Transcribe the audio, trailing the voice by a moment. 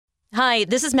Hi,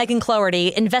 this is Megan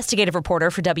Cloherty, investigative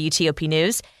reporter for WTOP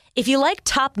News. If you like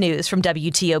top news from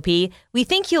WTOP, we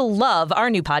think you'll love our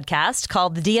new podcast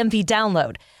called The DMV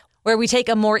Download, where we take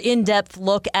a more in-depth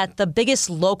look at the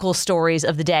biggest local stories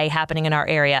of the day happening in our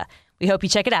area. We hope you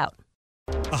check it out.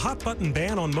 A hot-button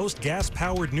ban on most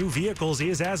gas-powered new vehicles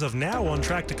is, as of now, on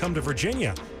track to come to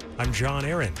Virginia. I'm John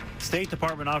Aaron. State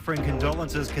Department offering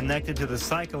condolences connected to the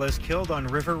cyclist killed on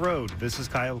River Road. This is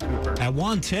Kyle Cooper. At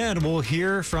 1:10, we'll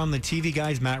hear from the TV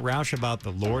guys Matt Roush about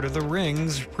the Lord of the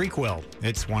Rings prequel.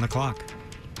 It's 1 o'clock.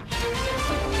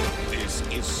 This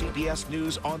is CBS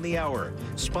News on the Hour,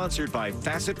 sponsored by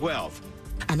Facet Wealth.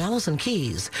 I'm Allison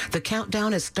Keys. The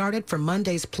countdown has started for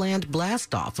Monday's planned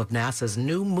blastoff of NASA's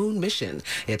new moon mission.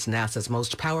 It's NASA's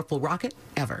most powerful rocket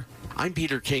ever. I'm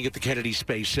Peter King at the Kennedy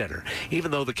Space Center.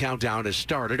 Even though the countdown has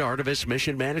started, Artemis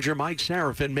mission manager Mike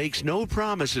Sarafin makes no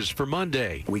promises for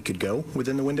Monday. We could go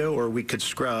within the window or we could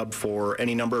scrub for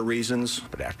any number of reasons.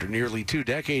 But after nearly 2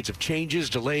 decades of changes,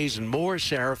 delays, and more,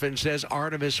 Sarafin says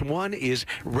Artemis 1 is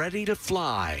ready to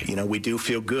fly. You know, we do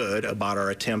feel good about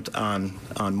our attempt on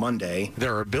Monday.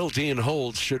 There are built-in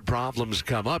holds should problems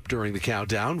come up during the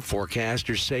countdown.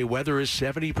 Forecasters say weather is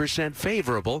 70%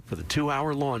 favorable for the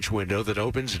 2-hour launch window that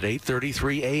opens at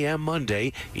 8:33 a.m.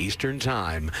 Monday Eastern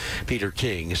Time. Peter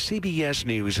King, CBS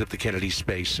News at the Kennedy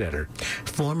Space Center.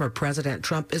 Former President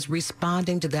Trump is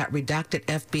responding to that redacted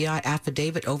FBI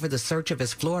affidavit over the search of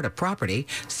his Florida property.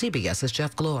 CBS's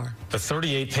Jeff Glor. The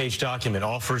 38-page document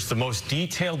offers the most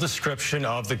detailed description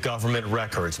of the government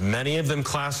records, many of them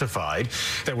classified,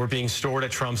 that were being stored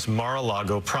at Trump's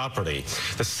Mar-a-Lago property.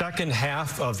 The second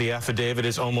half of the affidavit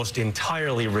is almost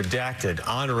entirely redacted,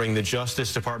 honoring the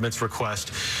Justice Department's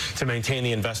request to maintain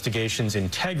the investigation's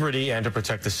integrity and to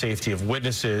protect the safety of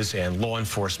witnesses and law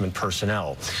enforcement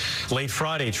personnel. Late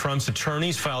Friday, Trump's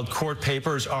attorneys filed court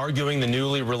papers arguing the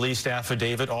newly released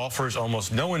affidavit offers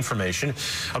almost no information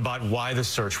about why the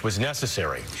search was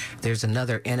necessary. There's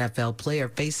another NFL player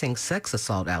facing sex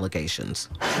assault allegations.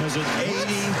 Was an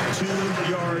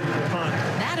 82-yard punt.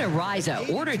 Matt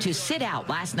Araiza ordered to sit out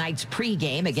last night's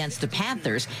pregame against the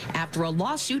Panthers after a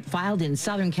lawsuit filed in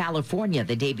Southern California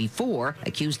the day before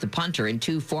accused the punter and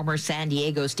 2 former San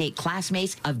Diego State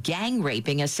classmates of gang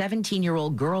raping a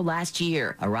 17-year-old girl last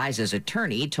year. Araiza's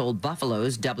attorney told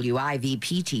Buffalo's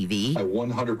WIVP-TV, I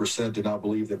 100% do not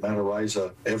believe that Matt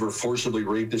Araiza ever forcibly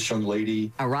raped this young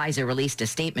lady. Araiza released a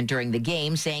statement during the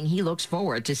game saying he looks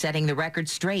forward to setting the record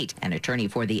straight. An attorney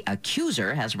for the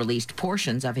accuser has released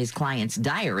portions of his client's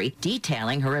diary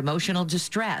detailing her emotional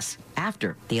distress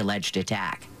after the alleged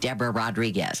attack. Deborah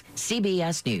Rodriguez,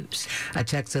 CBS News. A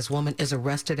Texas woman is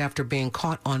arrested after being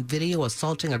caught on video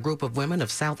assaulting a group of women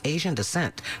of South Asian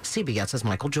descent. CBS's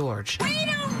Michael George. We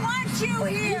don't want you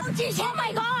here. Oh,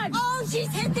 my God. Oh, she's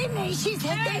hitting me. She's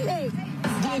hitting me.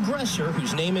 The aggressor,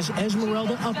 whose name is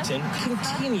Esmeralda Upton,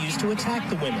 continues to attack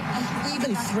the women,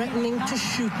 even threatening to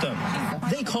shoot them.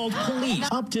 They called police.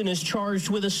 Upton is charged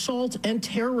with assault and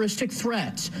terroristic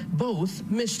threats, both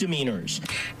misdemeanors.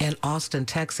 In Austin,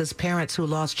 Texas, parents who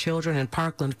lost children in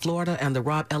Parkland, Florida, and the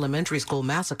Robb Elementary School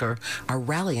massacre are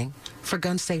rallying for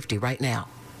gun safety right now.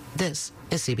 This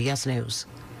is CBS News.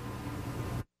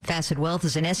 Facet Wealth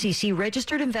is an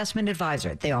SEC-registered investment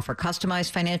advisor. They offer customized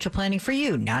financial planning for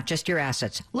you, not just your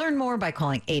assets. Learn more by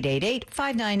calling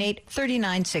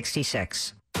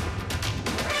 888-598-3966.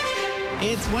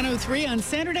 It's 103 on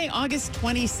Saturday, August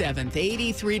 27th.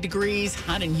 83 degrees,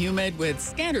 hot and humid with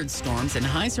scattered storms and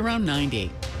highs around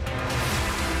 90.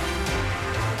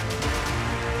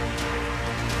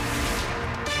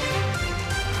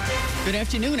 Good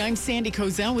afternoon. I'm Sandy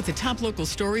Kozel with the top local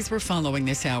stories we're following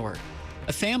this hour.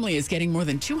 A family is getting more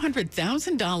than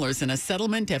 $200,000 in a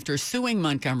settlement after suing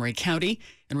Montgomery County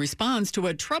in response to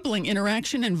a troubling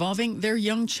interaction involving their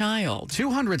young child.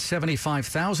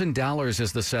 $275,000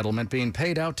 is the settlement being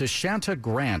paid out to Shanta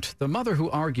Grant, the mother who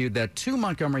argued that 2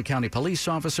 Montgomery County police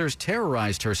officers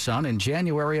terrorized her son in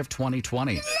January of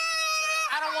 2020. I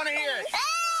don't want to hear it.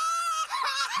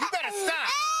 You better stop.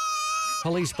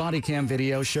 Police body cam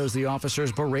video shows the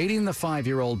officers berating the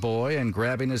 5-year-old boy and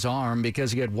grabbing his arm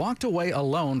because he had walked away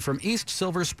alone from East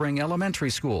Silver Spring Elementary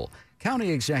School.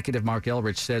 County Executive Mark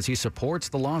Elrich says he supports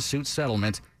the lawsuit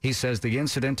settlement. He says the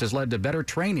incident has led to better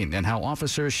training in how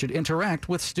officers should interact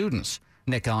with students.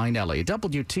 Nick Iannelli,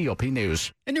 WTOP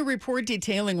News. A new report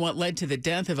detailing what led to the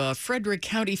death of a Frederick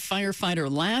County firefighter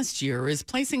last year is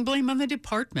placing blame on the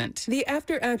department. The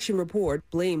after-action report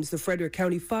blames the Frederick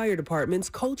County Fire Department's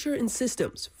culture and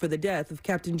systems for the death of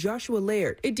Captain Joshua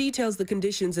Laird. It details the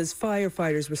conditions as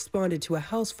firefighters responded to a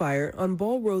house fire on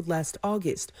Ball Road last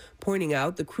August, pointing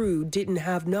out the crew didn't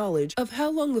have knowledge of how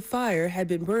long the fire had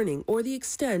been burning or the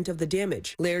extent of the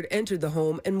damage. Laird entered the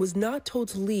home and was not told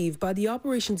to leave by the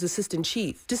operations assistant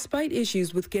chief, despite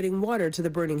issues with getting water to the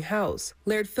burning house.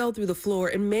 Laird fell through the floor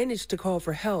and managed to call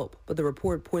for help, but the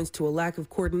report points to a lack of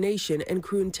coordination and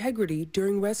crew integrity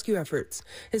during rescue efforts.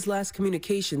 His last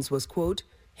communications was, quote,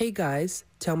 "Hey guys,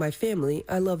 tell my family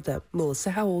I love them."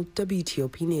 Melissa Howell,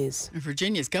 WTOP News.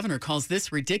 Virginia's governor calls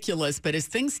this ridiculous, but as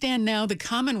things stand now, the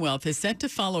Commonwealth is set to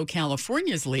follow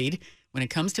California's lead when it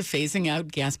comes to phasing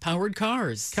out gas-powered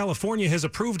cars. California has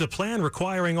approved a plan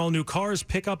requiring all new cars,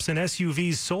 pickups, and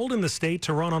SUVs sold in the state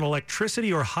to run on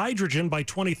electricity or hydrogen by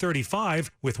 2035,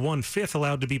 with 1/5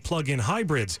 allowed to be plug-in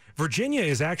hybrids. Virginia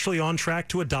is actually on track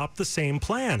to adopt the same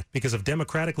plan because of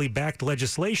democratically backed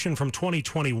legislation from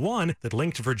 2021 that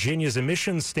linked Virginia's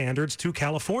emissions standards to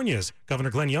California's.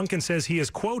 Governor Glenn Youngkin says he is,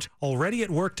 quote, already at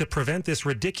work to prevent this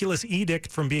ridiculous edict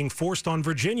from being forced on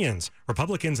Virginians.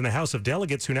 Republicans in the House of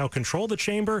Delegates, who now control the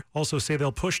chamber, also say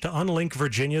they'll push to unlink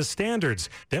Virginia's standards.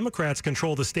 Democrats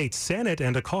control the state's Senate,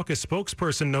 and a caucus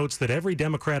spokesperson notes that every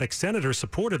Democratic senator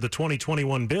supported the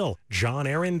 2021 bill. John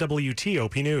Aaron,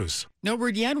 WTOP News. No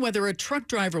word yet whether a truck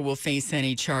driver will face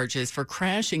any charges for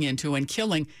crashing into and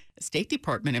killing a State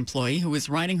Department employee who was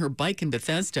riding her bike in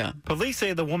Bethesda. Police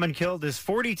say the woman killed is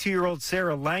 42-year-old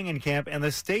Sarah Langenkamp, and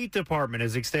the State Department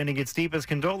is extending its deepest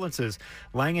condolences.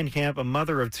 Langenkamp, a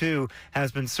mother of two,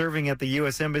 has been serving at the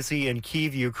U.S. Embassy in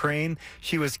Kyiv, Ukraine.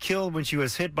 She was killed when she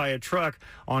was hit by a truck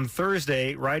on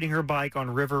Thursday riding her bike on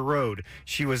River Road.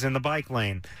 She was in the bike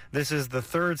lane. This is the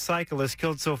third cyclist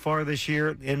killed so far this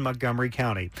year in Montgomery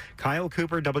County. Kyle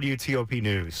Cooper, WTOP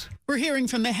News. We're hearing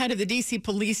from the head of the D.C.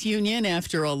 Police Union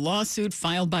after a lawsuit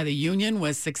filed by the union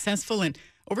was successful in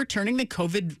overturning the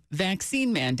COVID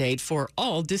vaccine mandate for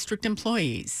all district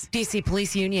employees. D.C.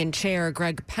 Police Union Chair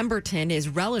Greg Pemberton is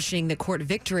relishing the court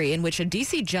victory in which a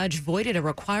D.C. judge voided a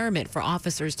requirement for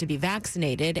officers to be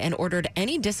vaccinated and ordered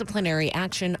any disciplinary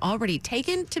action already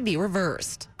taken to be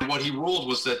reversed. What he ruled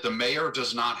was that the mayor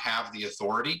does not have the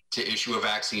authority to issue a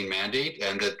vaccine mandate,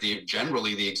 and that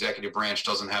generally the executive branch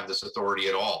doesn't have this authority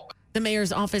at all. The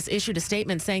mayor's office issued a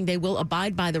statement saying they will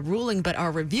abide by the ruling but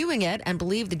are reviewing it and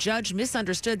believe the judge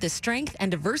misunderstood the strength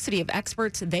and diversity of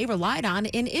experts they relied on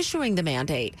in issuing the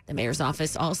mandate. The mayor's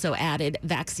office also added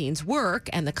vaccines work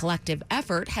and the collective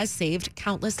effort has saved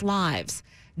countless lives.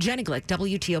 Jenny Glick,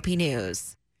 WTOP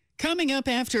News. Coming up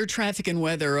after traffic and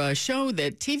weather, a show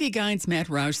that TV Guide's Matt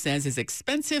Roush says is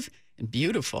expensive and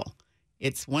beautiful.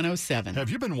 It's 107.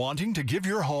 Have you been wanting to give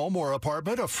your home or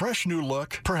apartment a fresh new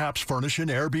look? Perhaps furnish an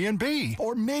Airbnb?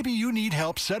 Or maybe you need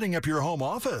help setting up your home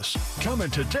office? Come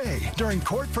in today during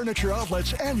Court Furniture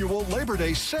Outlet's annual Labor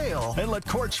Day sale and let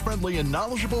Court's friendly and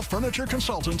knowledgeable furniture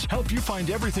consultants help you find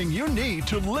everything you need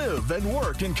to live and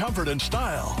work in comfort and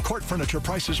style. Court Furniture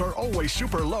prices are always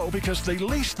super low because they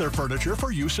lease their furniture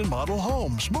for use in model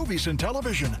homes, movies, and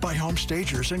television, by home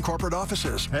stagers and corporate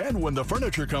offices. And when the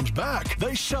furniture comes back,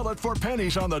 they sell it for pennies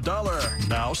on the dollar.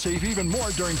 Now save even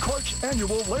more during Court's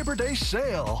annual Labor Day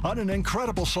sale on an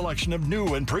incredible selection of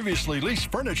new and previously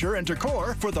leased furniture and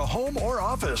decor for the home or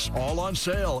office. All on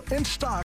sale, in stock,